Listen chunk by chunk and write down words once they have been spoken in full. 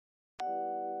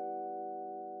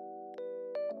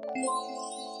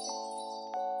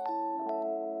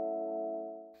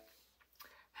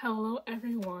Hello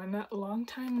everyone, long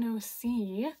time no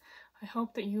see. I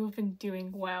hope that you have been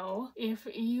doing well. If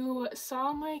you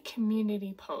saw my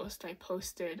community post I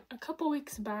posted a couple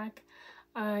weeks back,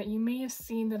 you may have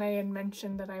seen that I had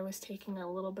mentioned that I was taking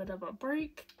a little bit of a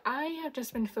break. I have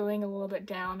just been feeling a little bit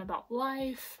down about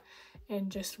life and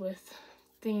just with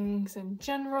things in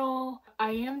general.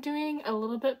 I am doing a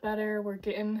little bit better. We're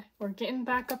getting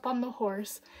back up on the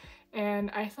horse. And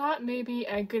I thought maybe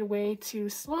a good way to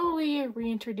slowly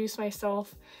reintroduce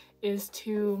myself is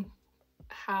to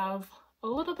have a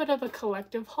little bit of a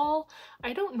collective haul.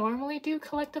 I don't normally do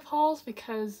collective hauls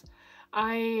because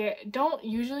I don't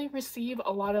usually receive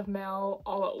a lot of mail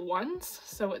all at once,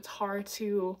 so it's hard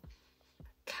to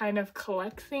kind of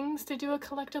collect things to do a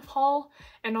collective haul.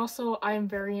 And also I'm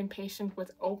very impatient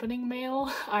with opening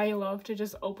mail. I love to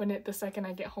just open it the second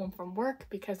I get home from work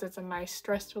because it's a nice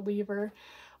stress reliever.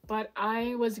 But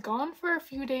I was gone for a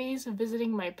few days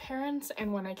visiting my parents,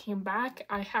 and when I came back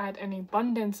I had an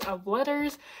abundance of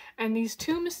letters and these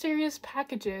two mysterious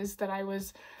packages that I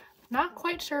was not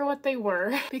quite sure what they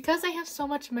were. Because I have so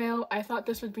much mail, I thought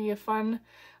this would be a fun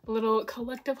little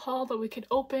collective haul that we could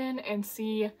open and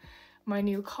see my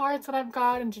new cards that I've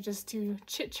got and to just to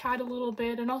chit chat a little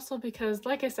bit, and also because,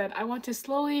 like I said, I want to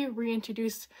slowly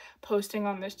reintroduce posting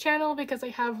on this channel because I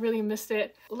have really missed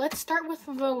it. Let's start with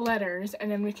the letters and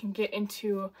then we can get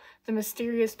into the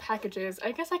mysterious packages.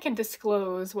 I guess I can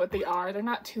disclose what they are. They're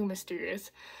not too mysterious,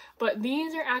 but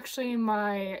these are actually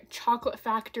my Chocolate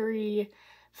Factory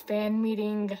fan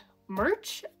meeting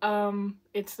merch.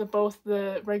 It's both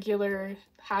the regular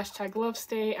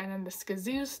 #LoveStay and then the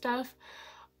Skazoo stuff.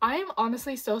 I'm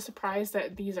honestly so surprised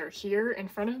that these are here in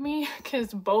front of me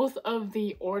because both of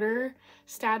the order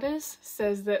status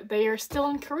says that they are still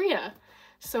in Korea.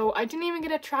 So I didn't even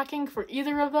get a tracking for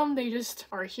either of them. They just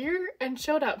are here and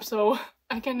showed up. So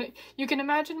you can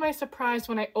imagine my surprise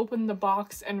when I opened the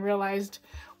box and realized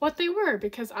what they were,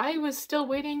 because I was still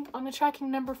waiting on a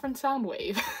tracking number from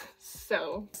Soundwave.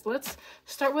 So let's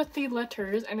start with the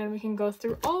letters and then we can go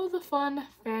through all the fun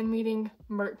fan meeting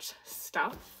merch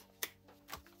stuff.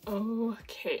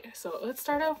 Okay, so let's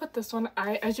start off with this one.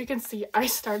 As you can see, I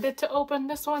started to open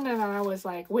this one and I was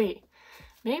like, wait,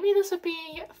 maybe this would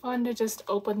be fun to just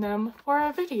open them for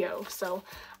a video. So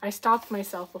I stopped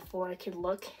myself before I could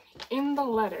look in the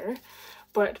letter.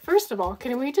 But first of all,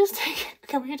 can we just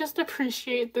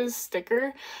appreciate this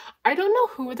sticker? I don't know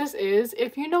who this is.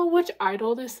 If you know which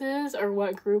idol this is or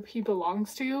what group he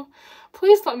belongs to,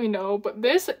 please let me know. But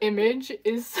this image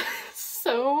is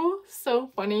so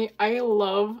funny. I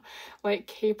love like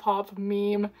K-pop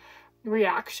meme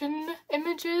reaction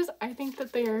images. I think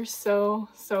that they are so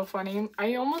funny.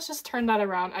 I almost just turned that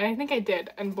around, and I think I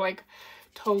did, and like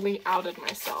totally outed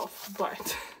myself.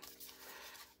 But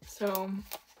so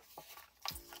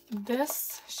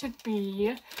this should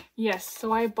be, yes,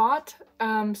 so I bought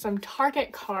some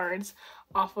Target cards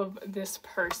off of this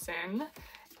person,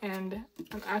 and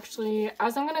I'm actually,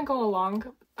 as I'm gonna go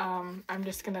along, I'm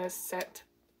just gonna set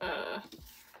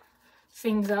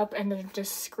things up and then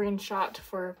just screenshot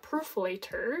for proof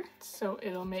later, so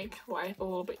it'll make life a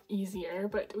little bit easier.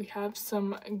 But we have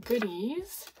some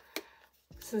goodies.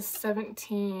 This is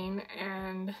 17,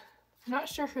 and I'm not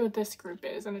sure who this group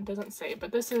is, and it doesn't say,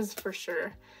 but this is for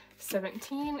sure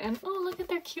 17. And oh, look at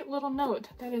their cute little note.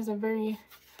 That is a very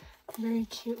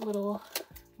cute little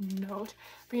note.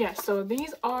 But yeah, so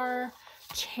these are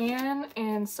Chan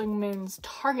and Seungmin's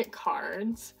Target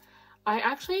cards.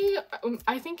 I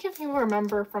think if you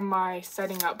remember from my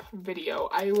setting up video,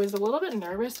 I was a little bit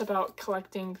nervous about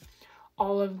collecting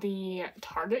all of the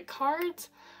Target cards,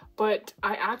 but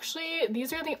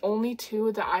these are the only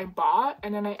two that I bought,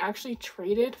 and then I actually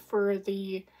traded for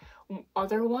the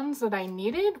other ones that I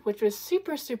needed, which was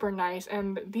super nice,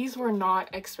 and these were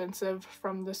not expensive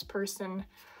from this person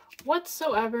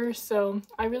whatsoever, so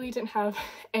I really didn't have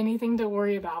anything to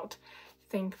worry about,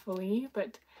 thankfully.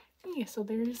 But yeah, so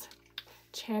there's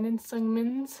Chan and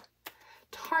Seungmin's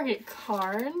Target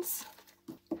cards.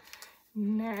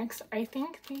 Next, I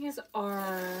think these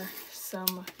are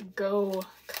some Go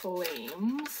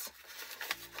claims,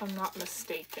 if I'm not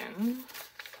mistaken.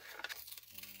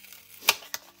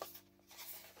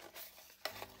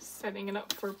 Setting it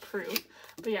up for proof.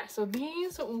 But yeah, so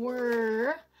these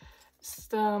were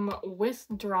some With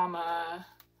Drama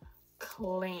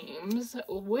claims.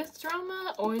 With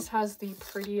Drama always has the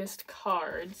prettiest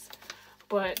cards,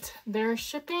 but their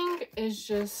shipping is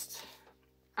just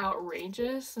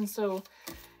outrageous, and so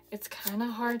it's kind of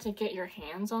hard to get your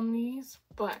hands on these,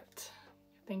 but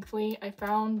thankfully I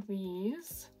found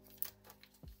these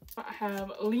I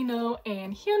have Lino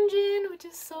and Hyunjin, which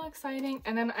is so exciting.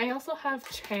 And then I also have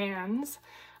Chan's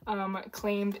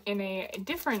claimed in a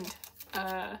different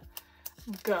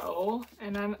go.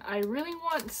 And then I really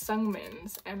want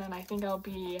Sungmin's, and then I think I'll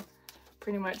be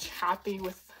pretty much happy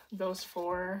with those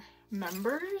 4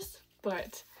 members.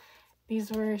 But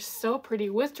these were so pretty.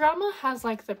 With Drama has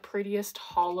like the prettiest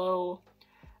hollow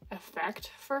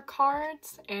effect for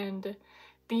cards, and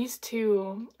these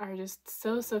 2 are just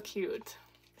so cute.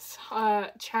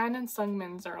 Chan and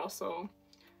Sungmin's are also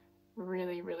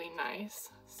really nice.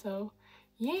 So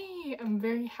yay, I'm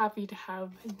very happy to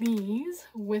have these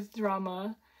with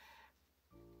Drama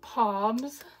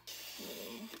Pobs.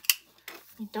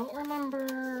 I don't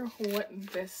remember what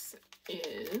this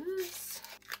is.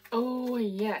 Oh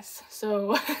yes,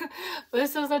 so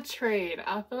this is a trade.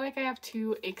 I feel like I have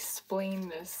to explain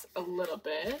this a little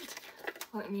bit.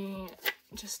 Let me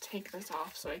just take this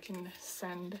off so I can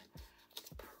send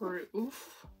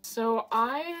proof. So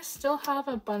I still have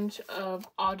a bunch of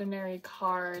ordinary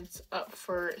cards up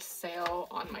for sale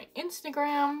on my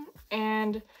Instagram,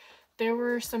 and there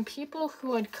were some people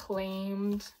who had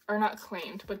claimed, or not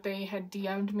claimed, but they had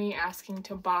DM'd me asking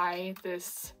to buy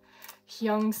this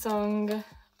Hyungsung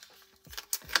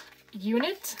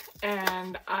unit,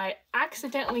 and I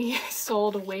accidentally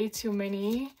sold way too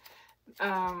many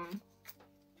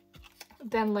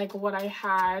than like what I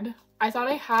had. I thought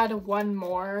I had one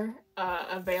more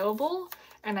available,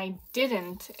 and I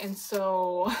didn't, and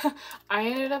so I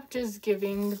ended up just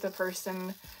giving the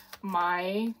person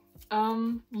my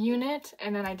unit,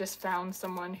 and then I just found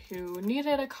someone who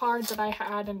needed a card that I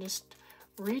had and just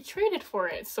retraded for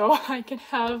it so I can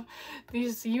have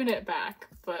this unit back.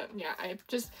 But yeah, I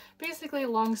just basically,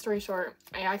 long story short,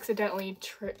 I accidentally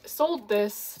sold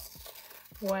this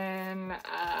when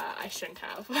I shouldn't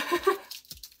have.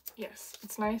 Yes,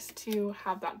 it's nice to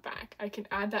have that back. I can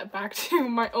add that back to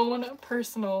my own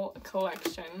personal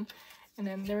collection. And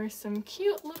then there are some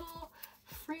cute little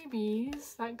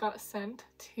freebies that got sent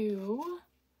too.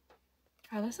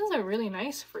 God, this is a really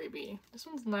nice freebie. This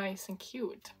one's nice and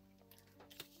cute.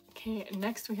 Okay,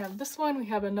 next we have this one. We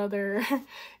have another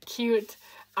cute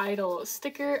idol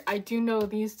sticker. I do know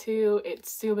these 2.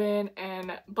 It's Subin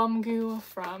and Bumgoo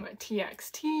from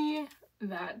TXT.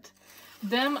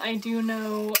 Them I do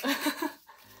know.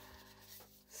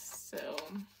 So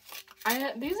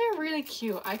these are really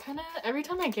cute. I kind of, every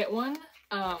time I get one,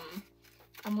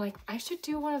 I'm like, I should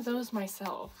do one of those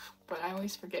myself, but I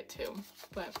always forget to.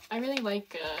 But I really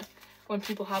like when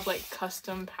people have like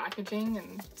custom packaging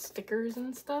and stickers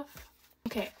and stuff.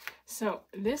 Okay, so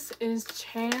this is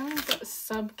Chan's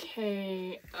Sub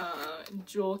K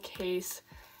jewel case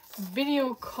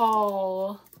video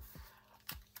call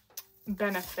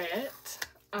benefit.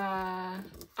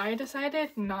 I decided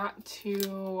not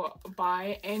to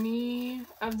buy any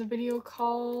of the video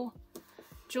call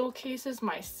jewel cases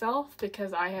myself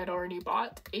because I had already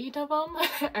bought 8 of them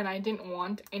and I didn't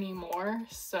want any more,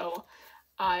 so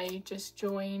I just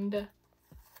joined,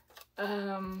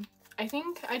 I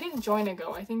think I didn't join a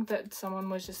go. I think that someone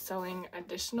was just selling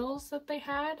additionals that they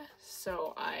had,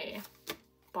 so I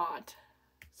bought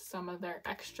some of their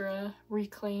extra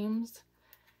reclaims.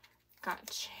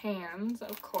 Got Chan's,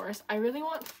 of course. I really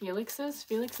want Felix's.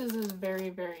 Felix's is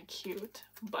very cute,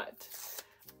 but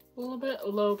a little bit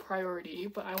low priority,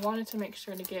 but I wanted to make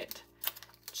sure to get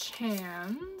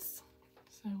Chan's.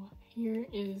 So here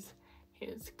is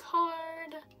his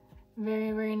card.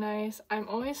 Very nice. I'm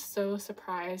always so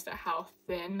surprised at how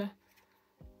thin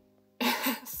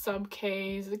Sub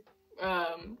K's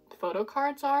photo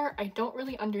cards are. I don't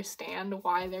really understand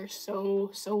why they're so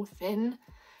thin.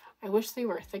 I wish they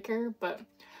were thicker, but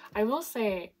I will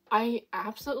say I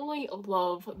absolutely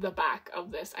love the back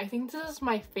of this. I think this is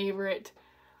my favorite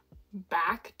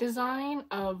back design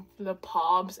of the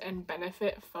Pobs and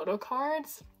Benefit photo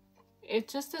cards. It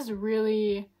just is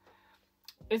really,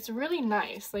 it's really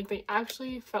nice. Like they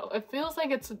actually it feels like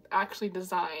it's actually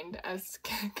designed as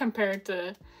compared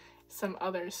to some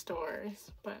other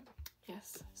stores. But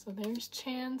yes, so there's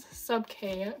Chan's Sub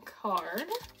K card.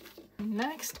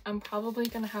 Next, I'm probably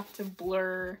gonna have to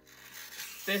blur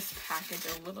this package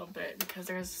a little bit because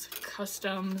there's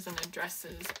customs and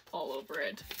addresses all over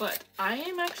it. But I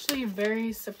am actually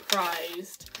very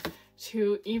surprised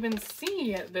to even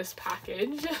see this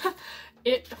package.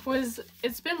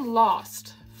 It's been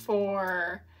lost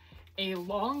for a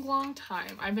long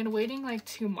time. I've been waiting like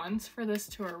 2 months for this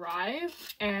to arrive,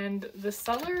 and the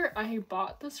seller I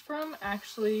bought this from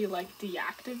actually like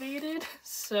deactivated,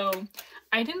 so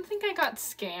I didn't think I got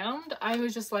scammed. I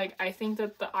was just like, I think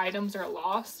that the items are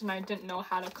lost and I didn't know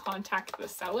how to contact the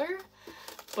seller,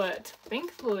 but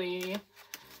thankfully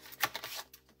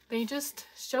they just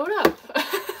showed up.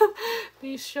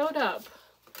 They showed up.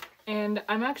 And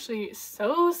I'm actually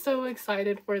so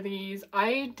excited for these.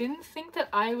 I didn't think that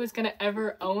I was gonna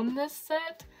ever own this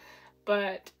set,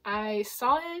 but I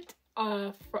saw it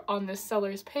on the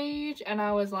seller's page and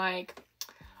I was like,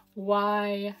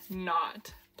 why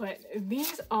not? But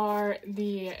these are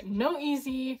the No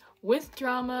Easy with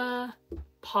Drama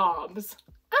Pobs.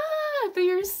 Ah,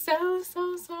 they are so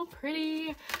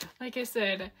pretty. Like I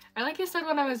said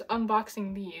when I was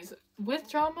unboxing these, with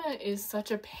Drama is such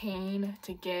a pain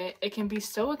to get. It can be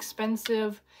so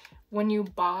expensive when you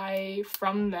buy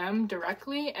from them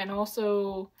directly, and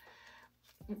also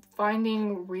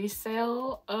finding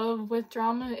resale of With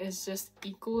Drama is just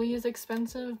equally as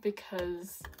expensive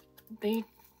because they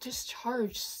just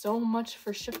charge so much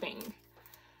for shipping.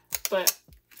 But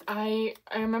I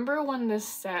remember when this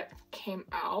set came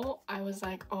out, I was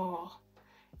like, oh,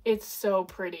 it's so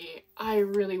pretty. I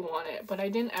really want it, but I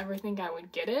didn't ever think I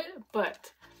would get it.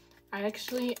 But I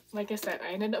actually, like I said,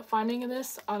 I ended up finding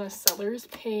this on a seller's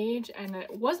page, and it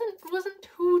wasn't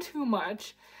too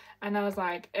much. And I was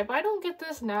like, if I don't get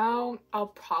this now, I'll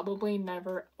probably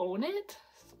never own it.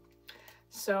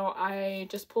 So I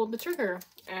just pulled the trigger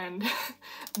and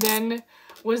then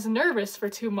was nervous for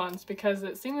 2 months because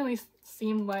it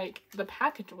seemed like the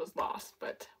package was lost,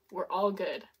 but we're all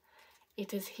good.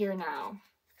 It is here now.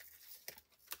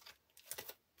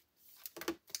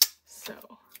 So,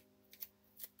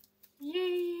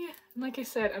 yay! And like I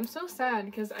said, I'm so sad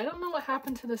because I don't know what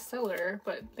happened to the seller,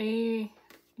 but they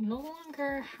no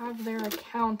longer have their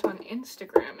account on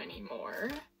Instagram anymore.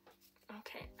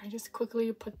 Okay, I just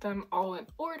quickly put them all in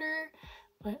order,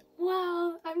 but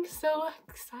wow, I'm so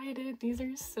excited. These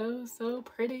are so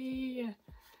pretty.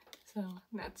 So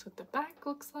that's what the back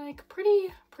looks like.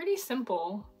 Pretty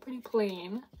simple, pretty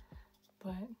plain,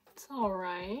 but it's all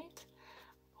right.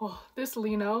 Oh, this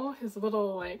Lino, his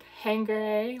little like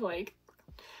hanger, like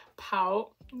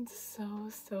pout, it's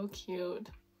so cute.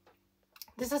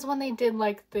 This is when they did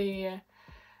like the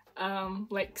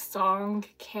like song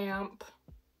camp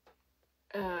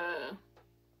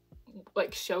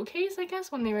like showcase, I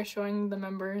guess, when they were showing the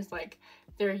members like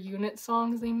their unit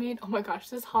songs they made. Oh my gosh,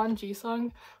 this Han Ji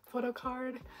song photo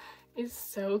card is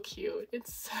so cute.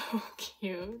 It's so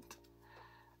cute.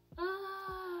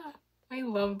 Ah, I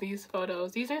love these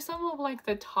photos. These are some of like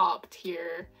the top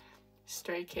tier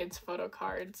Stray Kids photo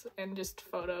cards and just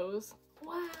photos.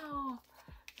 Wow.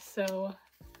 So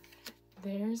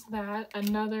there's that.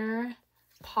 Another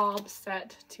Pob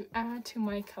set to add to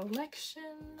my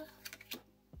collection.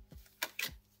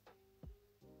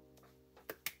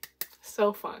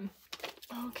 So fun.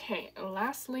 Okay,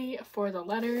 lastly for the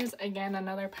letters, again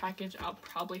another package I'll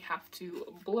probably have to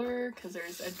blur because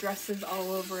there's addresses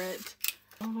all over it.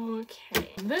 Okay,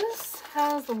 this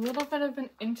has a little bit of an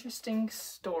interesting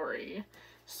story.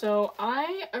 So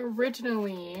I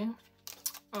originally,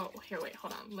 oh here, wait,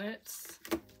 hold on, let's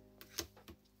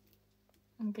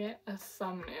get a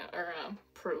thumbnail or a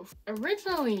proof.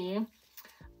 Originally,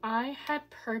 I had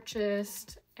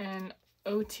purchased an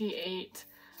OT8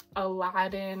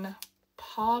 Aladdin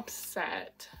pop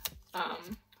set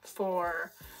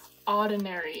for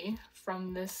Ordinary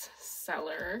from this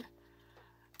seller,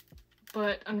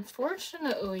 but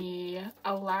unfortunately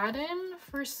Aladdin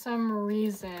for some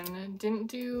reason didn't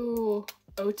do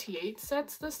OT8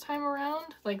 sets this time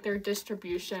around. Like their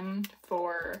distribution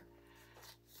for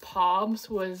Pobs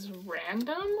was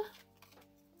random.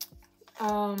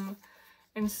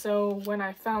 And so when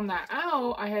I found that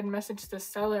out, I had messaged the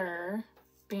seller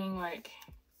being like,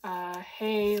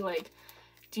 hey, like,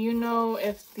 do you know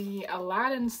if the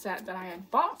Aladdin set that I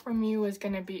had bought from you is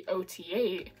gonna be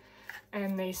OT8?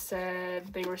 And they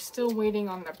said they were still waiting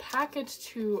on the package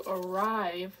to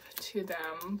arrive to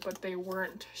them, but they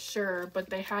weren't sure. But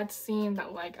they had seen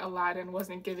that like Aladdin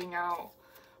wasn't giving out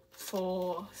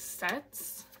full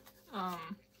sets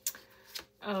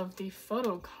of the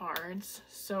photo cards,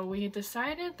 so we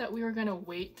decided that we were gonna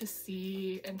wait to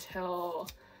see until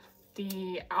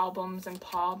the albums and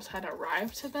Pobs had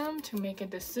arrived to them to make a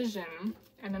decision.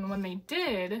 And then when they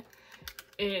did,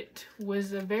 it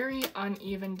was a very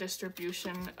uneven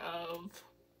distribution of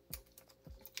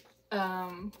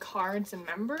cards and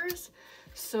members,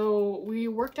 so we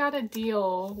worked out a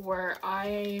deal where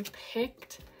I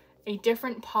picked a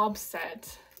different Pob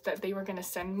set that they were gonna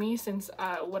send me, since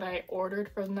what I ordered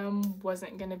from them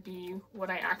wasn't gonna be what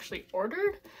I actually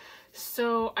ordered.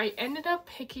 So I ended up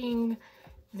picking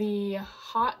the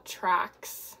Hot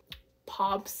Tracks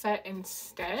Pob set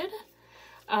instead.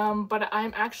 But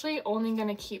I'm actually only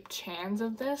gonna keep Chans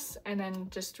of this and then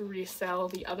just resell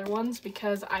the other ones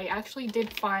because I actually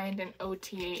did find an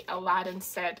OTA Aladdin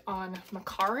set on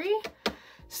Mercari.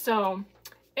 So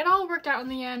it all worked out in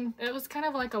the end. It was kind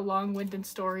of like a long-winded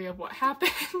story of what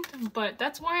happened, but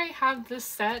that's why I have this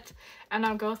set, and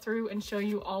I'll go through and show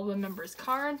you all the members'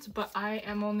 cards, but I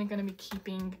am only going to be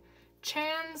keeping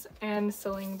Chans and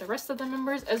selling the rest of the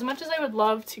members. As much as I would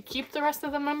love to keep the rest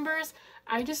of the members,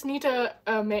 I just need to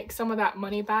make some of that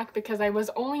money back because I was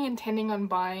only intending on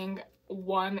buying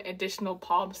one additional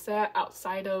POB set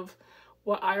outside of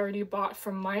what I already bought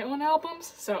from my own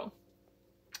albums. So,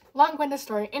 long-winded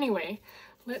story. Anyway,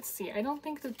 let's see. I don't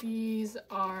think that these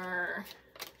are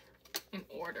in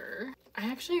order. I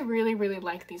actually really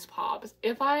like these POBs.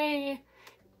 If I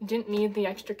didn't need the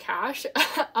extra cash,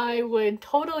 I would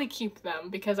totally keep them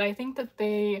because I think that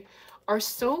they are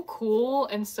so cool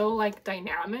and so like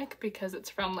dynamic because it's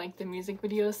from like the music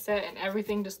video set and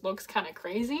everything just looks kind of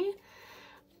crazy.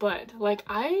 But like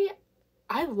I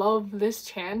love this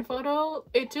Chan photo.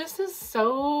 It just is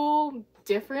so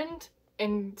different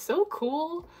and so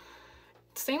cool.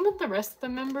 Same with the rest of the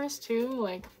members too.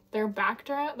 Like their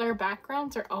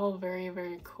backgrounds are all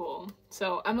very cool.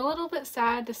 So I'm a little bit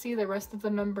sad to see the rest of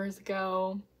the members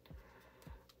go,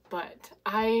 but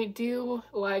I do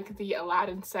like the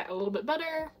Aladdin set a little bit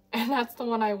better, and that's the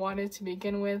one I wanted to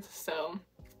begin with, so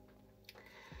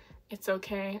it's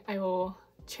okay. I will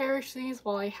cherish these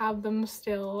while I have them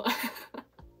still.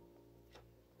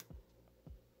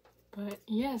 But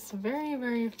yes,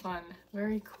 very fun,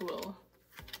 very cool.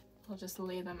 I'll just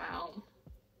lay them out.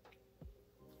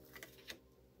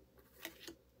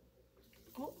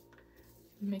 Oh,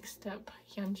 mixed up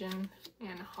Hyunjin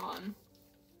and Han.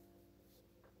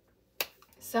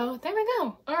 So there we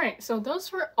go. All right, so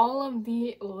those were all of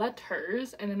the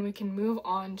letters, and then we can move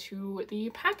on to the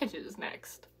packages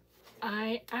next.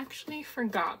 I actually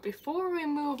forgot, before we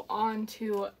move on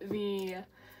to the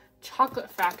Chocolate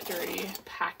Factory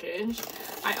package,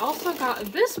 I also got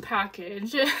this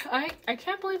package. I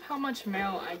can't believe how much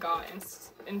mail I got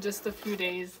in just a few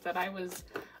days that I was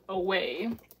away.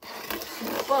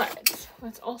 But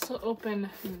let's also open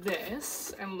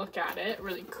this and look at it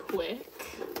really quick.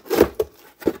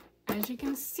 As you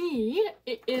can see,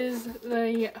 it is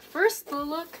the First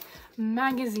Look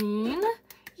magazine.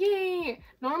 Yay!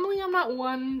 Normally I'm not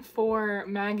one for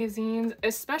magazines,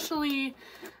 especially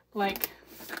like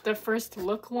the First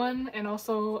Look one, and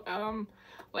also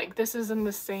like this is in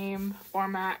the same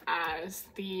format as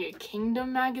the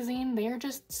Kingdom magazine. They are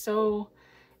just so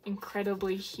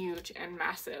incredibly huge and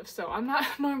massive, so I'm not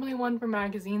normally one for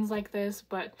magazines like this,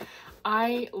 but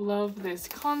I love this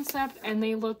concept and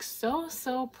they look so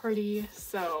pretty.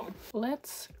 So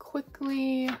let's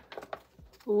quickly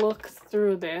look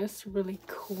through this really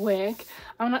quick.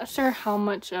 I'm not sure how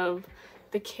much of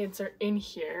the kids are in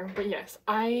here, but yes,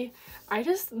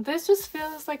 this just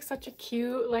feels like such a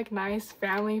cute, like nice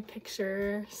family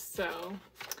picture, so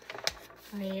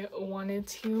I wanted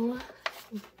to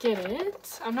get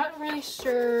it. I'm not really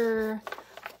sure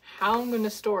how I'm gonna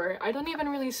store it. I don't even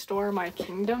really store my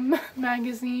Kingdom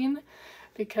magazine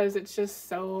because it's just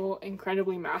so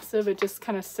incredibly massive. It just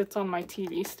kind of sits on my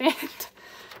TV stand.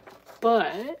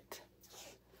 But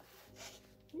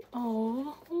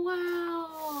oh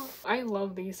wow, I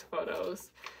love these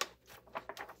photos.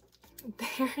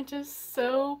 They're just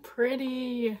so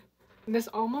pretty. This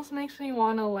almost makes me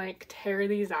want to like tear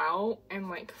these out and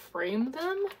like frame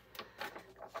them,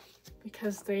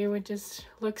 because they would just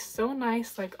look so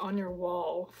nice like on your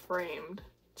wall framed,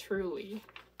 truly.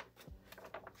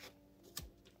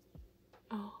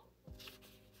 Oh,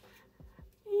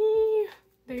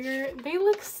 they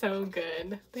look so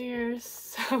good. They are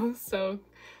so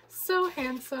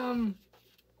handsome.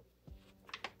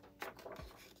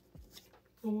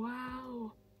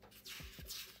 Wow,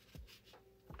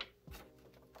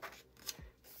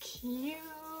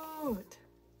 cute.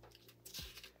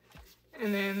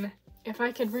 And then if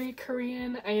I could read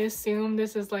Korean, I assume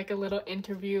this is like a little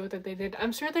interview that they did.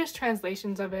 I'm sure there's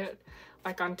translations of it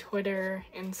like on Twitter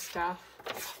and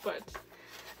stuff, but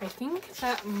I think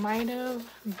that might have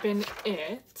been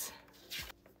it.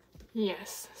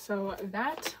 Yes, so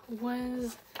that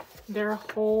was their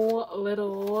whole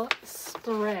little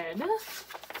spread.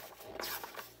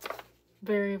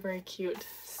 Very cute.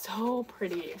 So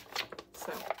pretty.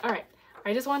 So, alright.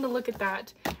 I just wanted to look at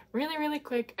that really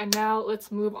quick, and now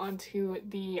let's move on to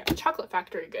the Chocolate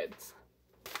Factory goods.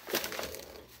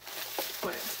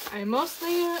 But I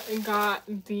mostly got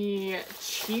the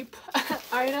cheap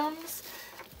items,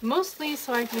 mostly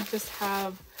so I could just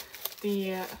have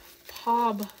the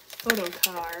POB photo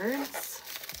cards.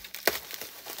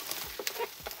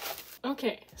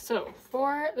 Okay, so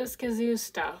for the Skazoo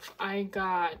stuff, I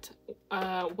got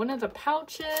one of the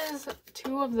pouches,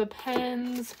 2 of the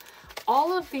pens,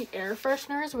 all of the air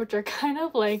fresheners, which are kind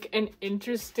of like an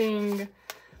interesting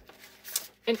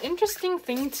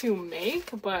thing to make,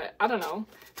 but I don't know,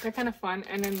 they're kind of fun,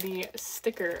 and then the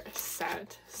sticker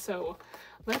set. So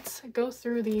let's go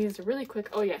through these really quick.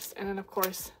 Oh yes, and then of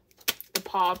course the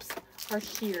pops are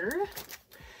here.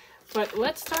 But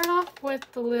let's start off with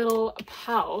the little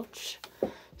pouch.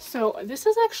 So this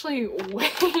is actually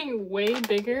way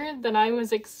bigger than I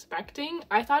was expecting.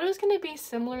 I thought it was going to be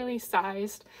similarly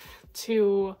sized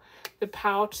to the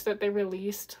pouch that they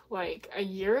released like a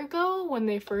year ago when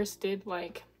they first did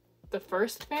like the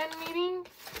first fan meeting,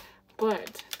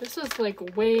 but this is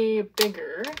like way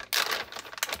bigger.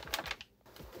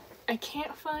 I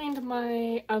can't find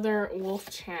my other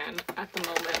Wolf-chan at the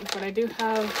moment, but I do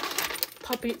have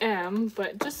Puppy M,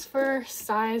 but just for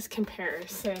size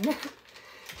comparison.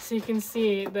 So you can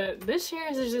see that this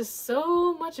year's is just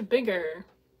so much bigger.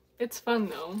 It's fun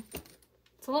though.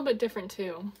 It's a little bit different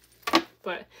too.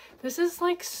 But this is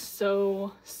like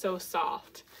so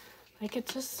soft. Like it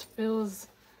just feels,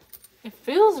 it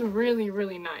feels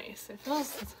really nice. It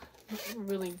feels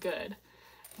really good.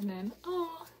 And then,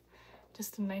 oh,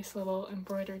 just a nice little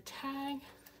embroidered tag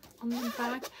on the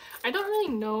back. I don't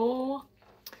really know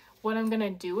what I'm gonna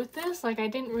do with this. Like I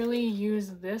didn't really use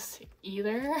this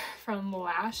either from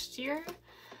last year,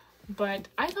 but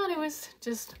I thought it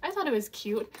was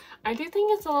cute. I do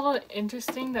think it's a little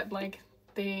interesting that like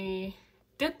they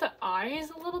did the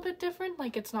eyes a little bit different.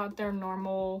 Like it's not their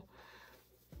normal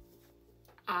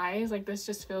eyes. Like this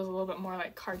just feels a little bit more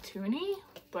like cartoony,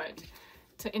 but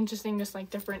it's an interesting, just like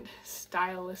different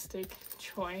stylistic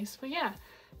choice. But yeah,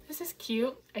 this is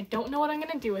cute. I don't know what I'm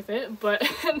gonna do with it, but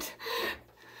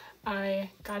I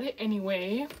got it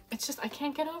anyway. It's just I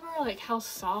can't get over like how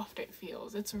soft it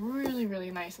feels. It's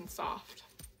really nice and soft.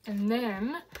 And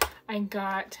then I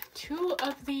got 2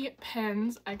 of the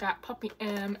pens. I got Puppy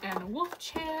M and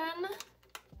Wolf-chan.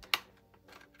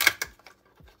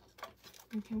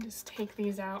 You can just take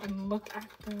these out and look at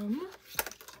them.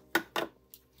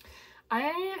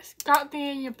 I got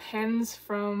the pens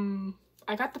from,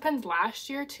 I got the pens last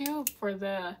year too for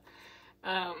the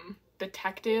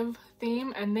detective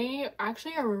theme, and they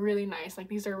actually are really nice. Like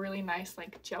these are really nice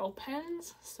like gel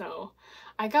pens. So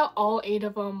I got all 8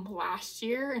 of them last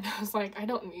year and I was like, I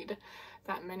don't need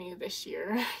that many this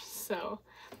year. So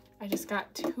I just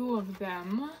got 2 of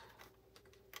them.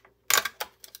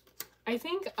 I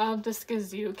think of the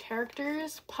Skazoo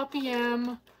characters, Puppy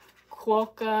M,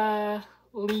 Quokka,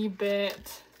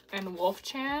 Lee-Bit, and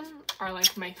Wolf-chan are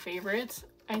like my favorites.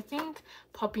 I think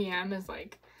Puppy M is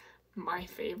like my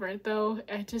favorite though.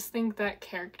 I just think that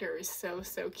character is so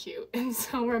cute and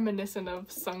so reminiscent of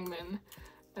Sungmin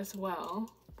as well.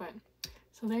 But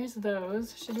so there's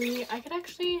those. Should we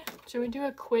do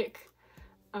a quick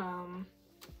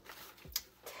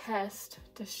test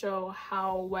to show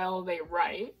how well they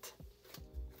write?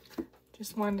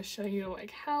 Just wanted to show you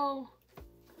like how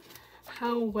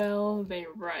well they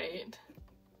write.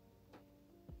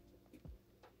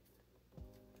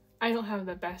 I don't have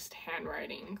the best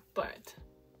handwriting, but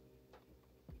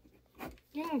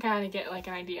you can kind of get like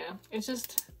an idea. It's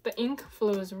just the ink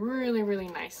flows really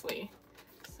nicely.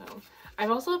 So I've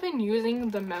also been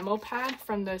using the memo pad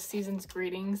from the season's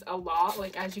greetings a lot.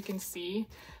 Like as you can see,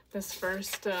 this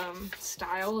first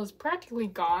style is practically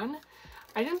gone.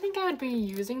 I didn't think I would be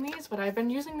using these, but I've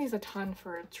been using these a ton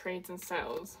for trades and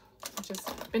sales, which has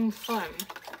been fun.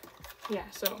 Yeah,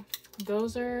 so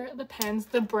those are the pens.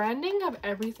 The branding of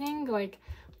everything, like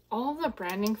all the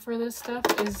branding for this stuff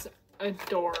is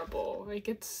adorable. Like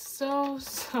it's so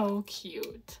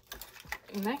cute.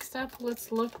 Next up,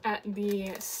 let's look at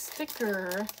the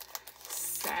sticker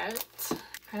set.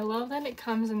 I love that it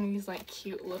comes in these like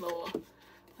cute little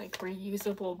like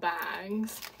reusable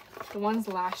bags. The ones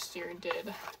last year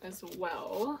did as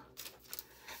well.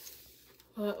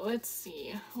 But let's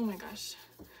see. Oh my gosh.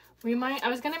 I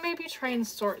was gonna maybe try and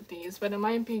sort these, but it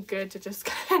might be good to just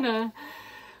kind of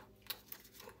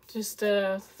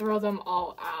throw them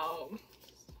all out.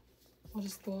 We'll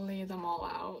just lay them all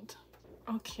out.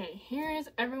 Okay, here's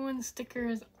everyone's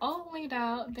stickers all laid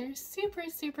out. They're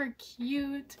super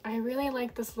cute. I really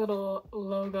like this little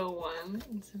logo one.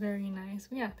 It's very nice.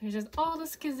 But yeah, there's just all the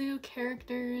Skazoo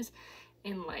characters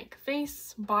in like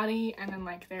face, body, and then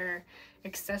like their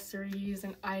accessories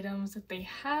and items that they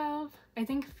have. I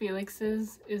think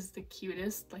Felix's is the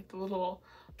cutest, like the little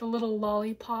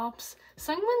lollipops.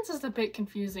 Sungmin's is a bit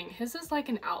confusing. His is like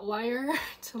an outlier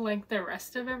to like the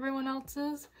rest of everyone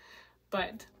else's,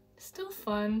 but still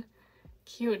fun.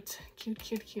 Cute, cute,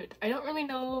 cute, cute. I don't really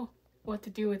know what to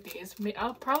do with these.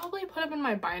 I'll probably put them in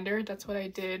my binder. That's what I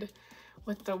did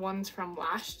with the ones from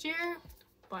last year,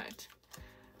 but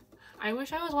I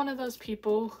wish I was one of those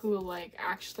people who like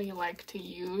actually like to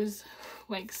use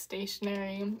like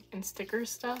stationery and sticker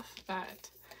stuff that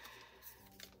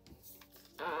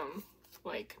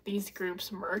like these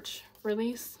groups merch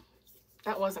release.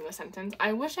 That wasn't a sentence.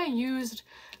 I wish I used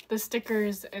the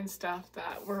stickers and stuff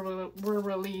that were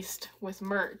released with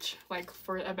merch like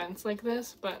for events like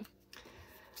this, but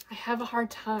I have a hard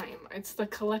time. It's the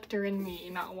collector in me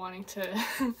not wanting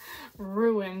to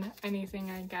ruin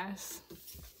anything, I guess.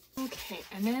 Okay,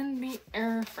 and then the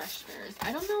air fresheners.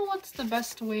 I don't know what's the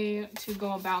best way to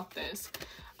go about this.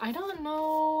 I don't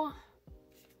know.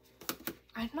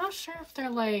 I'm not sure if they're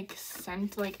like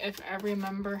scent, like if every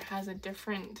member has a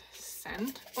different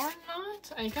scent or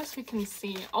not. I guess we can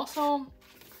see. Also,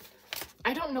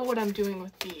 I don't know what I'm doing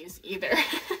with these either.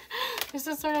 This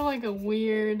is sort of like a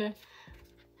weird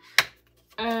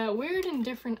and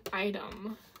different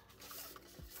item.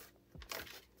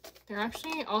 They're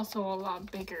actually also a lot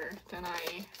bigger than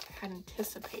I had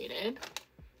anticipated.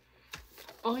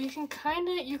 Oh, you can kind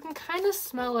of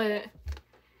smell it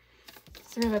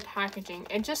through the packaging.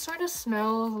 It just sort of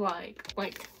smells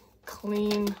like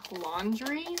clean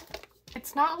laundry.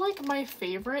 It's not like my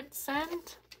favorite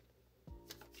scent,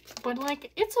 but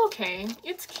like it's okay.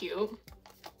 It's cute.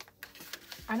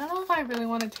 I don't know if I really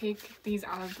want to take these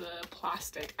out of the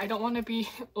plastic. I don't want to be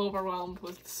overwhelmed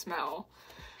with smell.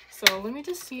 So let me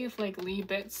just see if like Lee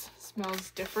Bits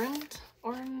smells different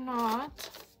or not.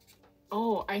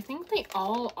 Oh, I think they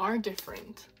all are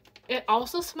different. It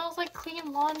also smells like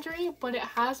clean laundry, but it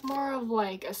has more of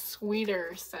like a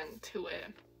sweeter scent to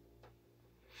it.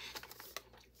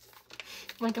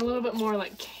 Like a little bit more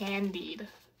like candy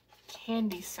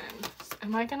scent.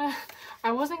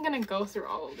 I wasn't gonna go through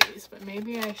all of these, but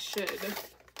maybe I should.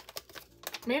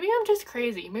 Maybe I'm just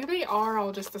crazy. Maybe they are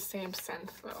all just the same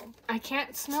scent though. I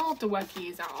can't smell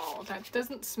Dweckies at all. That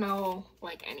doesn't smell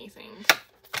like anything.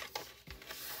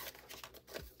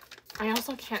 I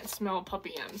also can't smell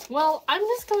Puppy M's. Well, I'm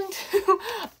just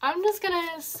gonna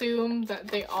assume that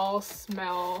they all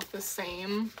smell the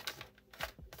same.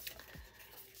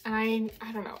 And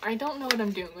I don't know. I don't know what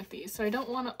I'm doing with these, so I don't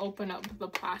want to open up the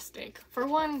plastic. For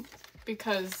one,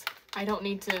 because I don't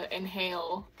need to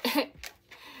inhale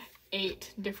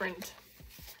 8 different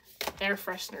air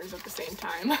fresheners at the same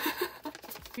time.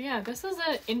 Yeah, this is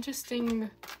an interesting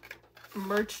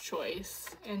merch choice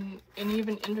and an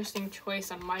even interesting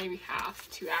choice on my behalf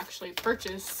to actually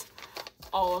purchase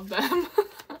all of them.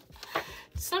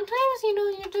 Sometimes, you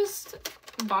know, you just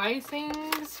buy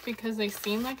things because they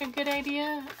seem like a good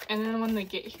idea, and then when they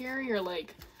get here, you're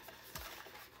like,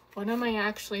 what am I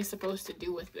actually supposed to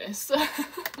do with this?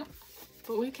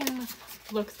 But we can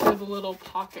look through the little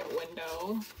pocket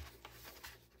window.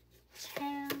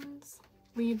 Cans,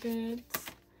 Lee Bits,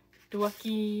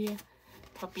 Dwecki,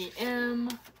 Puppy M,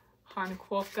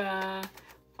 Hanquoka,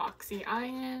 Foxy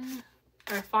Ian,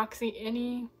 or Foxy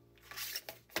Innie,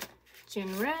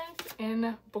 Jinred,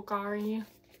 and Bokari.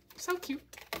 So cute.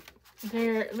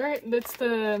 That's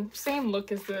the same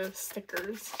look as the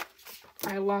stickers.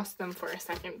 I lost them for a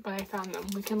second, but I found them.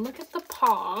 We can look at the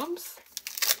pobs.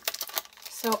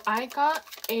 So I got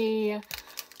a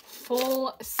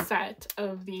full set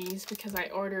of these because I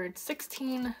ordered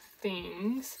 16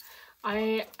 things.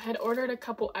 I had ordered a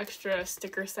couple extra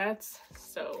sticker sets,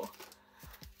 so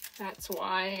that's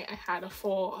why I had a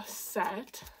full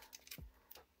set.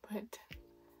 But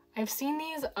I've seen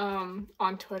these on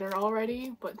Twitter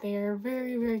already, but they are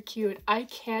very, very cute. I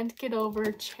can't get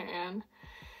over Chan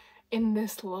in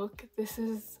this look. This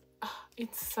is,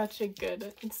 it's such a good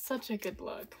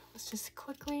look. Let's just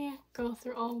quickly go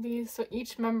through all of these. So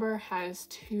each member has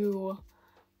 2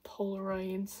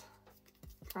 Polaroids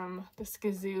from the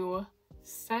Skazoo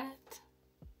set.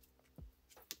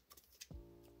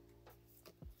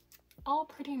 All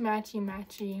pretty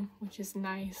matchy-matchy, which is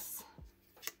nice.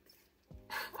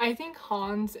 I think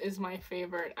Hans is my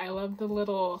favorite. I love the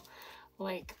little,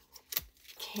 like,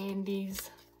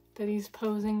 candies that he's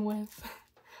posing with.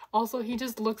 Also, he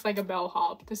just looks like a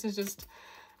bellhop. This is just,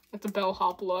 it's a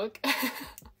bellhop look.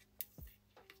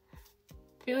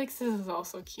 Felix is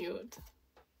also cute.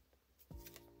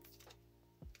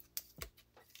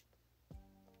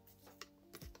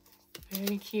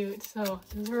 Very cute. So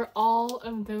those are all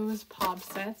of those pop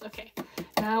sets. Okay,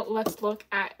 now let's look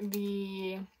at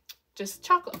the just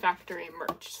Chocolate Factory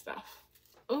merch stuff.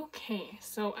 Okay,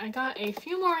 so I got a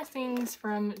few more things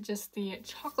from just the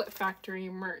Chocolate Factory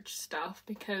merch stuff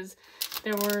because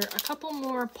there were a couple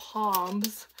more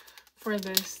pobs for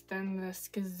this than the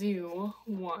Skazoo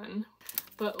one.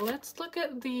 But let's look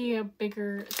at the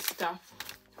bigger stuff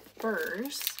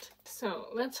first. So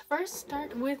let's first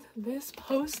start with this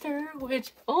poster,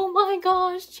 which, oh my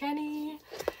gosh, Jenny,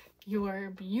 you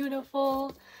are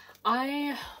beautiful.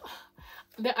 I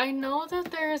know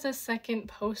that there is a second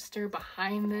poster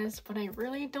behind this, but I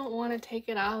really don't want to take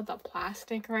it out of the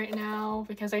plastic right now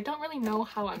because I don't really know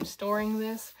how I'm storing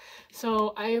this.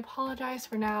 So I apologize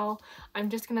for now. I'm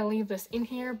just gonna leave this in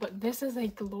here, but this is a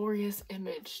glorious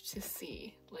image to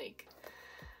see. Like,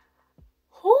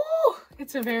 whoo!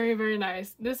 It's a very, very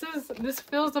nice. This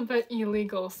feels a bit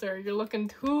illegal, sir. You're looking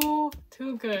too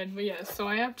good. But yes, so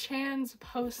I have Chan's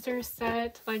poster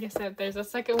set. Like I said, there's a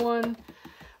second one,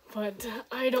 but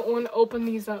I don't want to open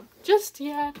these up just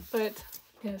yet. But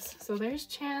yes, so there's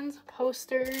Chan's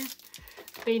poster.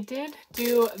 They did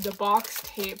do the box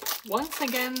tape once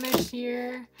again this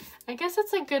year. I guess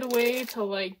it's a good way to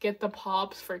like get the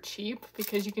pops for cheap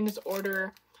because you can just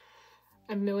order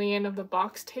a million of the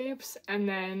box tapes and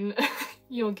then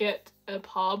you'll get a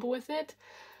pop with it,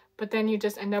 but then you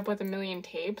just end up with a million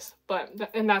tapes.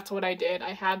 And that's what I did.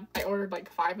 I ordered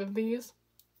like 5 of these.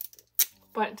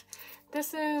 But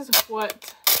this is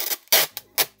what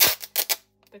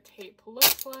the tape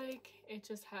looks like. It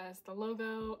just has the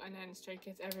logo and then Stray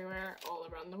Kids everywhere all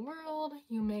around the world.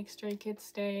 You make Stray Kids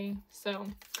stay. So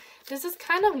this is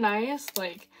kind of nice,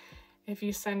 like if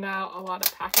you send out a lot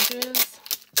of packages.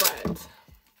 But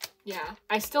yeah,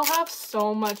 I still have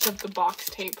so much of the box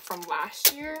tape from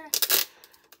last year.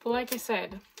 But like I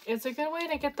said, it's a good way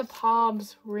to get the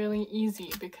pobs really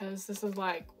easy because this is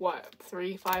like, what,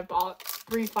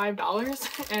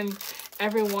 $5 and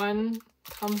every one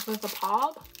comes with a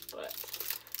pob. But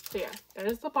so yeah,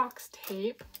 there's the box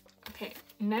tape. Okay,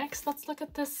 next let's look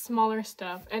at this smaller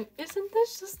stuff. And isn't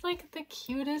this just like the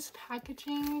cutest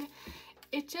packaging?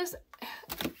 It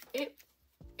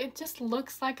just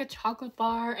looks like a chocolate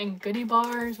bar and goodie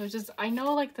bars, which is, I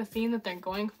know like the theme that they're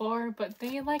going for, but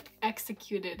they like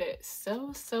executed it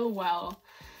so well.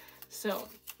 So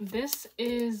this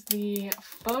is the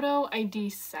photo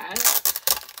ID set. I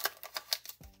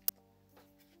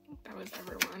think that was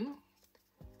everyone.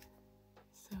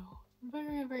 So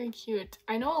very, very cute.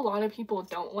 I know a lot of people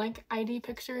don't like ID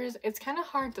pictures. It's kind of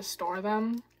hard to store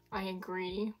them. I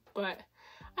agree, but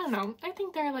I don't know. I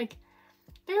think they're like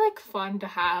fun to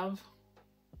have.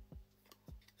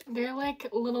 They're like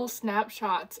little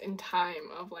snapshots in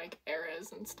time of like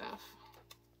eras and stuff.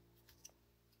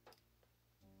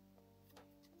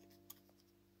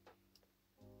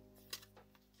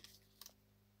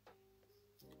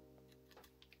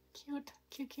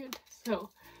 Cute. So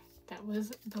that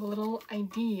was the little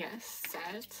idea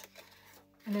set.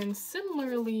 And then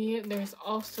similarly, there's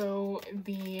also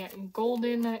the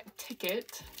golden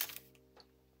ticket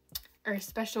or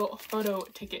special photo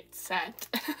ticket set.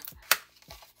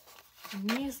 And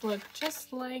these look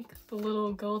just like the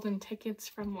little golden tickets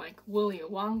from like Willy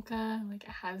Wonka. Like it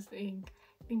has the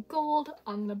gold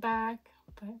on the back,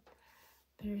 but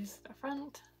there's the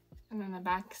front, and then the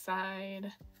back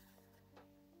side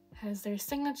has their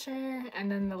signature,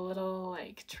 and then the little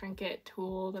like trinket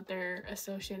tool that they're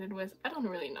associated with. I don't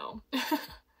really know.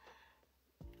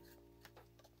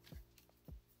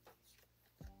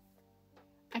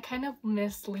 I kind of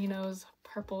miss Lino's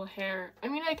purple hair. I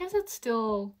mean, I guess it's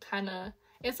still kind of,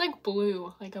 it's like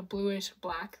blue, like a bluish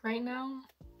black right now.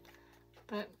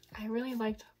 But I really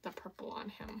liked the purple on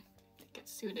him. I think it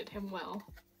suited him well.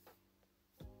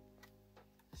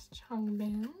 It's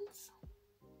Changbin's.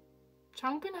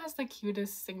 Changbin has the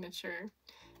cutest signature.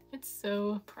 It's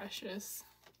so precious.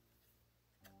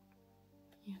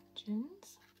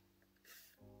 Yanjin's.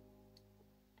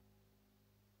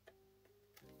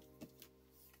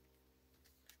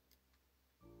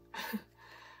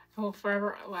 I will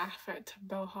forever laugh at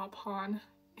Bellhop Han.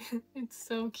 It's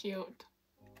so cute.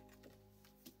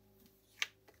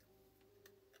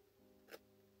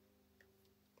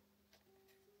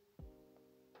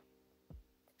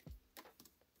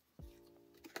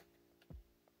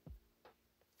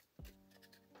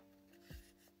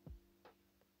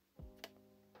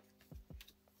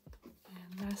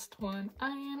 And last one,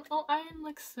 Ian. Oh, Ian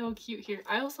looks so cute here.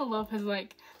 I also love his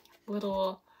like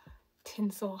little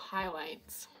tinsel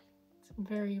highlights.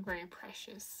 Very, very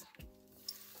precious.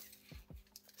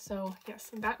 So yes,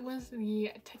 that was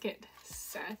the ticket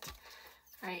set.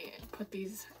 I put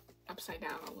these upside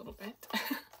down a little bit.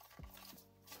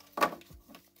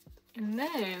 And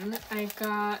then I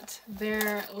got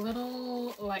their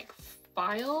little like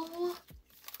file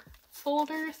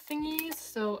folder thingies.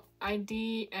 So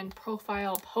ID and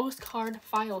profile postcard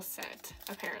file set,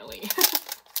 apparently.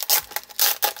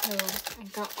 So I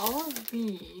got all of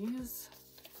these.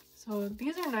 So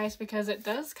these are nice because it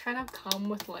does kind of come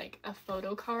with like a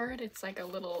photo card. It's like a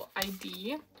little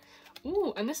ID.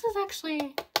 Ooh, and this is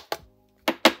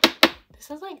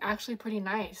like actually pretty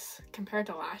nice compared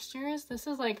to last year's. This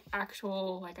is like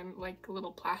actual like a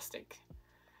little plastic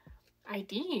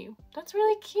ID. That's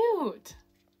really cute.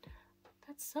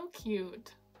 That's so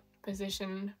cute.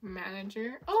 Position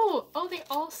manager. Oh, they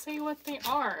all say what they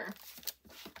are.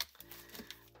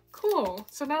 Cool.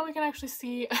 So now we can actually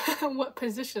see what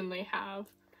position they have.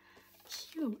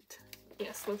 Cute.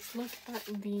 Yes, let's look at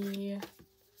the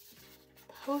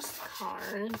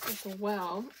postcards as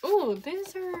well. Oh,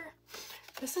 this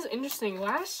is interesting.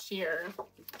 Last year,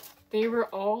 they were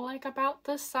all like about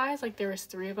this size. Like there was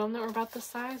 3 of them that were about this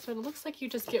size, but it looks like you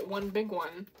just get one big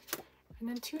one and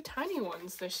then 2 tiny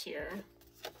ones this year.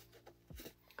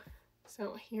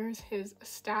 So here's his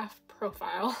staff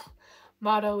profile.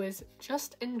 Motto is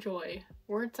just enjoy.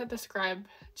 Words that describe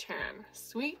Chan.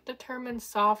 Sweet, determined,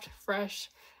 soft, fresh,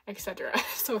 etc.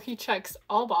 So he checks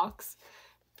all box.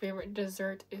 Favorite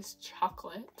dessert is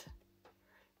chocolate.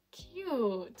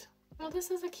 Cute. Oh, this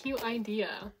is a cute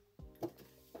idea.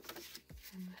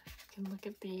 And you can look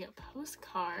at the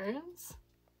postcards.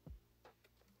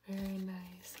 Very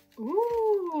nice.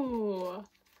 Ooh.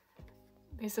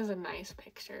 This is a nice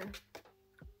picture.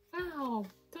 Wow,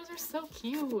 those are so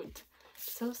cute.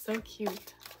 So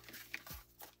cute.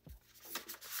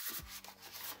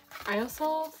 I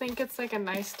also think it's like a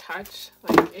nice touch,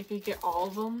 like if you get all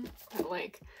of them, that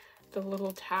like the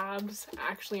little tabs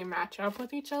actually match up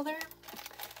with each other.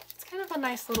 It's kind of a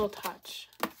nice little touch.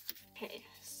 Okay,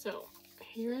 so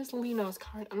here is Lino's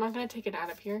card. I'm not gonna take it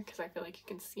out of here because I feel like you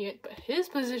can see it, but his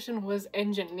position was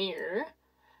engineer.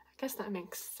 I guess that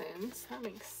makes sense.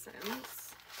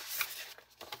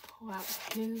 Pull out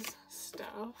his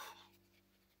stuff.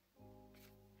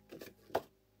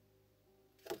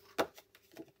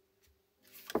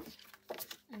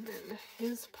 And then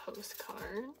his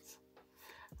postcards.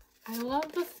 I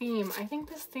love the theme. I think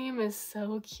this theme is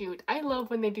so cute. I love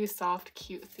when they do soft,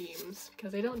 cute themes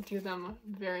because they don't do them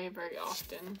very, very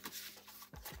often.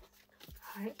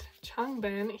 Alright,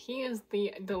 Changbin, he is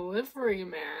the delivery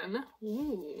man.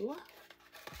 Ooh.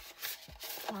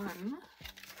 Fun.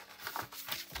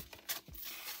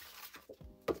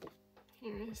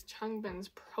 Here is Changbin's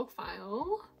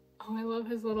profile. Oh, I love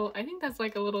his little, I think that's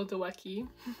like a little doohickey.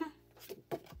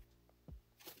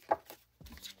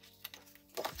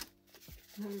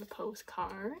 And then the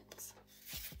postcards.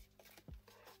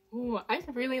 Ooh, I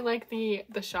really like the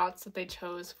shots that they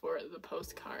chose for the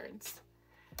postcards.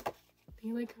 They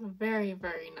look very,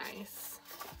 very nice.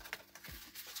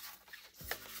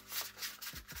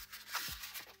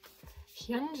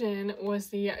 Hyunjin was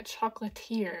the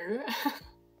chocolatier.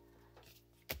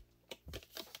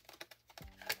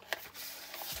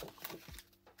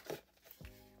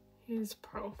 His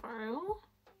profile.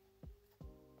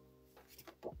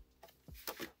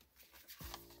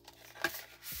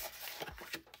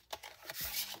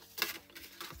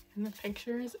 And the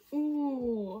pictures.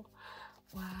 Ooh,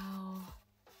 wow.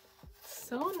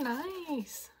 So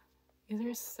nice. These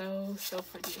are so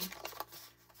pretty.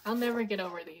 I'll never get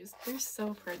over these. They're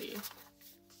so pretty.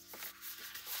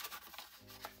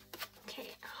 Okay,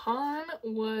 Han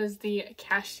was the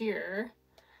cashier.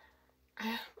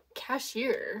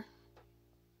 Cashier?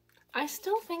 I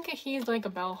still think he's like a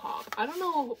bellhop. I don't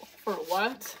know for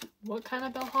what kind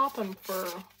of bellhop I'm for,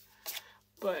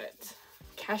 but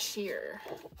cashier.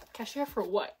 Cashier for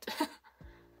what?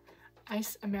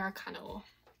 Ice Americano.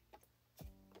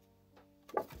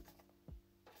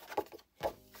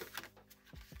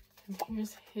 And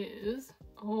here's his.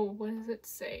 Oh, what does it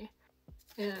say?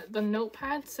 The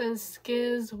notepad says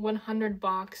Skiz 100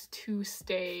 box to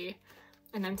stay,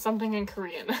 and then something in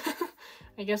Korean.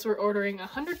 I guess we're ordering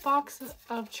 100 boxes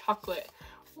of chocolate.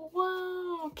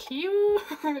 Whoa,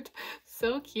 cute.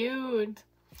 So cute.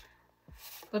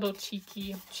 Little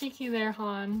cheeky there,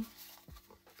 Han.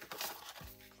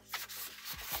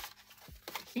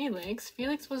 Felix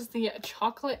was the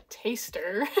chocolate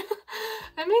taster.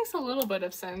 That makes a little bit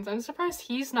of sense. I'm surprised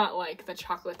he's not like the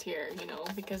chocolatier, you know,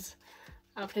 because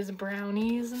of his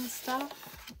brownies and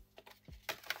stuff.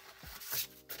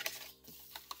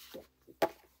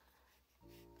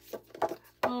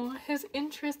 Oh, his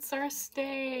interests are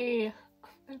stay.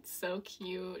 That's so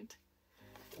cute.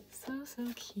 So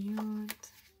cute.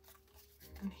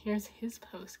 And here's his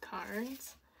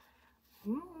postcards.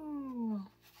 Ooh.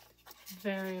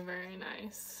 Very, very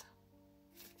nice.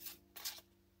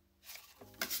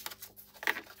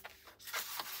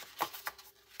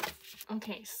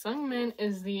 Okay, Sungmin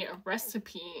is the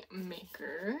recipe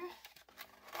maker.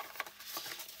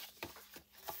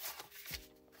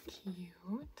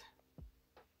 cute.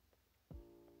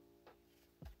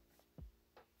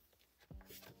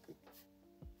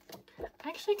 I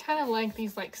actually kind of like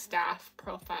these like staff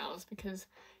profiles because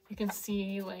you can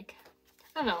see like,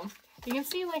 I don't know, you can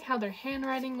see like how their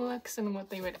handwriting looks and what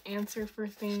they would answer for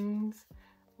things.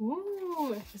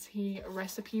 Ooh, is he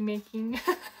recipe making?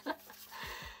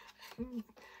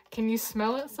 Can you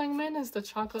smell it, Sungmin? Is the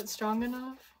chocolate strong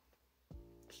enough?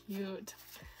 Cute.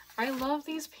 I love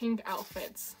these pink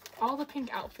outfits. All the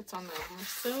pink outfits on them are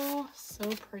so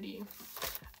pretty.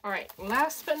 Alright,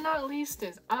 last but not least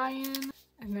is Ian.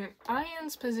 And then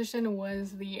Ian's position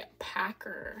was the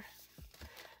packer.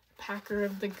 Packer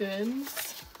of the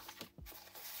goods.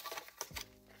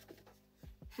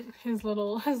 His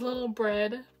little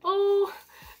bread. Oh,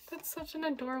 that's such an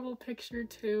adorable picture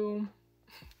too.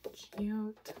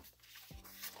 Cute.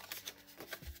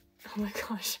 Oh my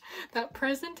gosh, that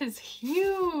present is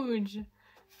huge.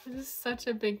 This is such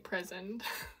a big present.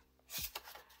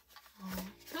 Oh,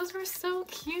 those were so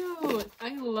cute.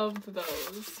 I loved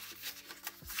those.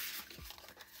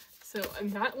 So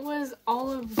that was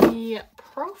all of the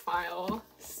profile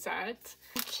set.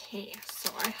 Okay,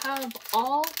 so I have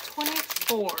all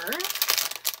 24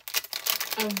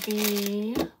 of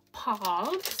the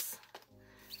pops.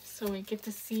 So we get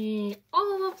to see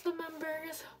all of the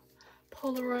members'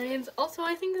 Polaroids. Also,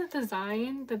 I think the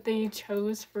design that they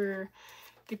chose for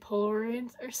the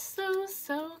Polaroids are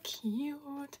so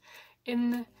cute.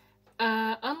 In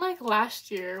unlike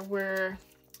last year where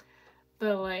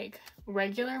the like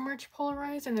regular merch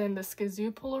Polaroids and then the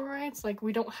Skazoo Polaroids, like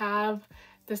we don't have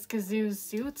the Skazoo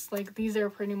suits, like these are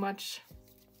pretty much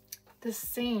the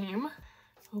same.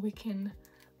 So we can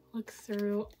look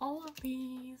through all of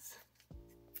these.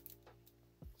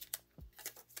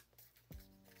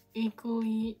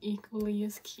 Equally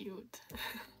as cute.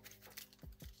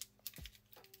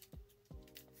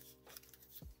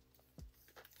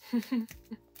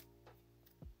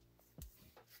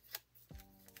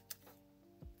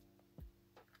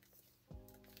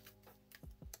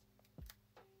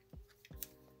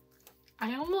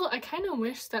 I kind of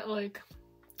wish that, like,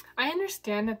 I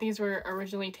understand that these were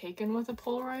originally taken with a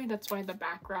Polaroid, that's why the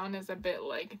background is a bit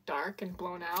like dark and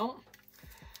blown out,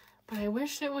 but I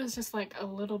wish it was just like a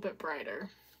little bit brighter.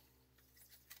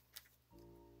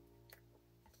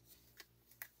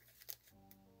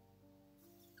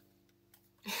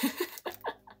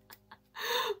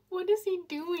 What is he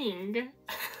doing?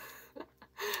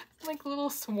 Like a little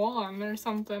swan or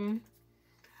something.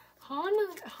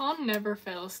 Han never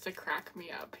fails to crack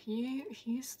me up.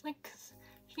 He's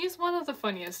one of the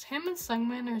funniest. Him and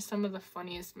Sungmin are some of the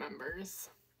funniest members.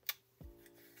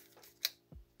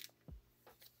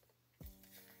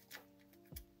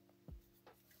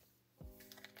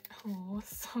 Oh,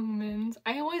 Sungmin's.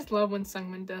 I always love when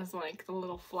Sungmin does like the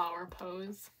little flower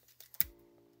pose.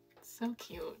 So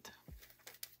cute.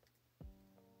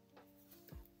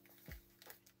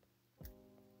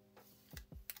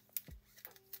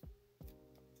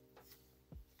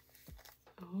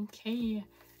 Okay,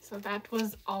 so that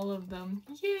was all of them.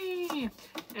 Yay!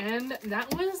 And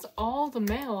that was all the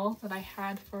mail that I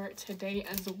had for today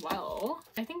as well.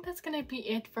 I think that's gonna be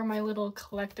it for my little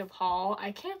collective haul.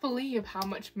 I can't believe how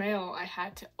much mail I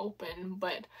had to open,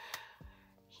 but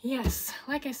yes,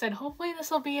 like I said, hopefully this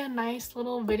will be a nice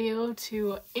little video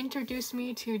to introduce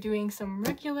me to doing some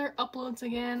regular uploads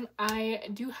again. I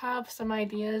do have some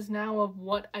ideas now of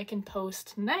what I can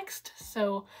post next,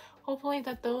 so hopefully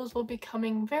that those will be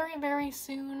coming very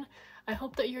soon. I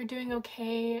hope that you're doing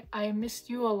okay. I missed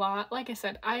you a lot. Like I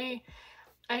said,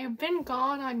 I've been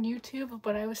gone on YouTube,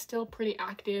 but I was still pretty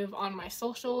active on my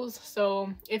socials,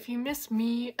 so if you miss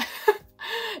me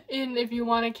and if you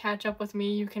want to catch up with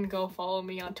me, you can go follow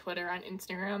me on Twitter and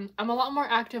Instagram. I'm a lot more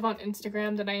active on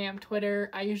Instagram than I am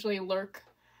Twitter. I usually lurk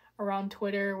around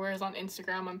Twitter, whereas on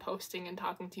Instagram I'm posting and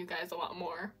talking to you guys a lot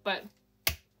more. But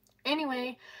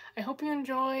anyway, I hope you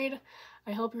enjoyed.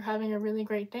 I hope you're having a really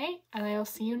great day, and I'll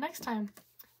see you next time.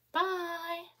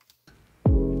 Bye!